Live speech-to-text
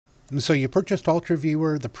So you purchased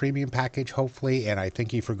UltraViewer, the premium package, hopefully, and I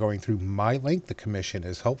thank you for going through my link. The commission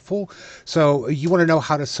is helpful. So you want to know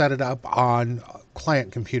how to set it up on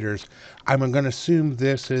client computers. I'm going to assume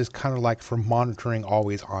this is kind of like for monitoring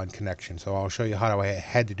always on connection. So I'll show you how I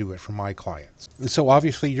had to do it for my clients. So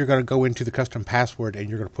obviously you're going to go into the custom password and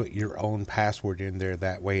you're going to put your own password in there.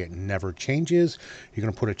 That way it never changes. You're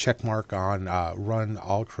going to put a check mark on run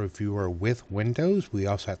UltraViewer with Windows. We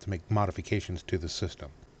also have to make modifications to the system.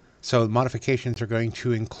 So the modifications are going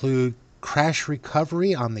to include crash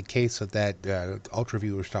recovery on the case of that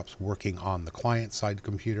UltraViewer stops working on the client side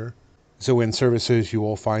computer. So in services, you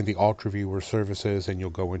will find the UltraViewer services and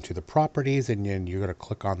you'll go into the properties and then you're going to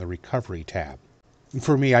click on the recovery tab.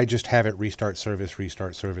 For me, I just have it restart service,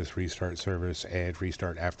 restart service, restart service, and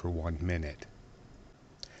restart after 1 minute.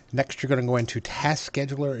 Next, you're going to go into Task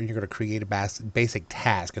Scheduler and you're going to create a basic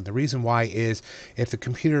task. And the reason why is if the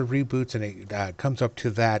computer reboots and it comes up to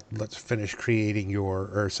that, let's finish creating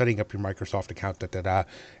or setting up your Microsoft account,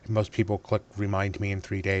 most people click remind me in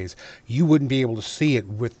 3 days. You wouldn't be able to see it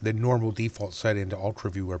with the normal default set into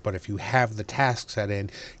UltraViewer, but if you have the task set in,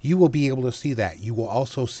 you will be able to see that. You will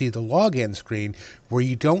also see the login screen where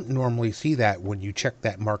you don't normally see that when you check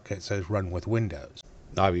that mark that says run with Windows.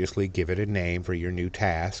 Obviously, give it a name for your new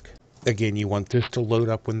task. Again, you want this to load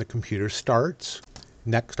up when the computer starts.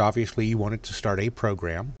 Next, obviously, you want it to start a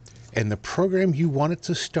program. And the program you want it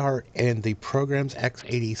to start in the Programs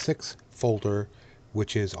x86 folder,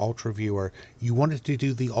 which is UltraViewer, you want it to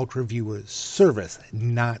do the UltraViewer service,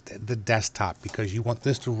 not the desktop, because you want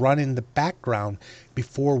this to run in the background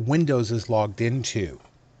before Windows is logged into.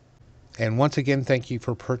 And once again, thank you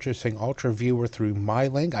for purchasing UltraViewer through my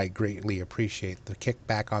link. I greatly appreciate the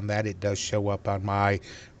kickback on that. It does show up on my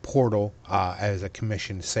portal as a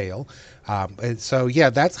commission sale. And so, yeah,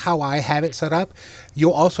 that's how I have it set up.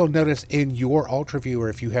 You'll also notice in your UltraViewer,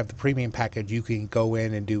 if you have the premium package, you can go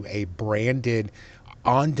in and do a branded,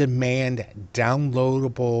 on-demand,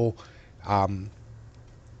 downloadable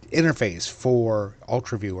interface for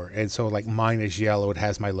UltraViewer. And so like mine is yellow, it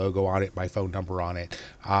has my logo on it, my phone number on it.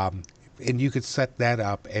 And you could set that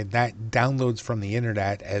up and that downloads from the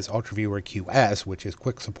internet as UltraViewer QS, which is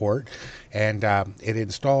quick support. And it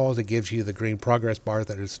installs, it gives you the green progress bar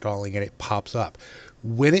that it's installing and it pops up.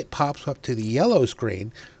 When it pops up to the yellow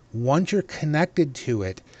screen, once you're connected to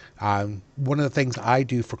it, one of the things I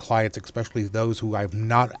do for clients, especially those who I'm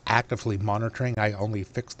not actively monitoring, I only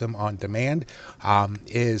fix them on demand,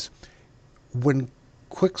 is when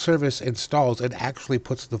quick service installs, it actually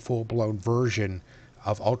puts the full-blown version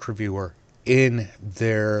of UltraViewer in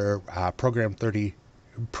their program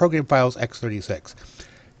files x36.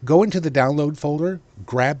 Go into the download folder,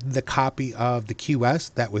 grab the copy of the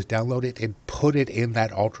QS that was downloaded and put it in that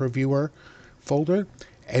UltraViewer folder,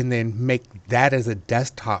 and then make that as a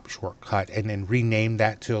desktop shortcut and then rename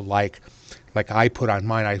that to like I put on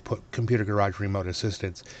mine, I put Computer Garage Remote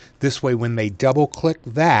Assistance. This way when they double click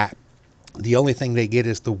that, the only thing they get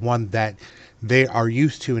is the one that they are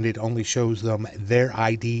used to, and it only shows them their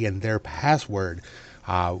ID and their password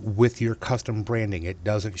with your custom branding. It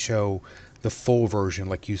doesn't show the full version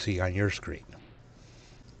like you see on your screen.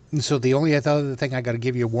 And so the only other thing I got to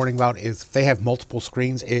give you a warning about is if they have multiple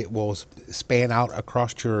screens, it will span out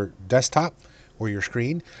across your desktop or your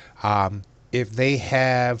screen. If they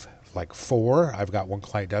have like 4, I've got one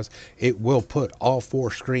client does, it will put all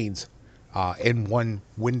 4 screens in one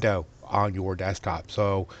window on your desktop.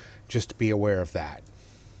 So just be aware of that.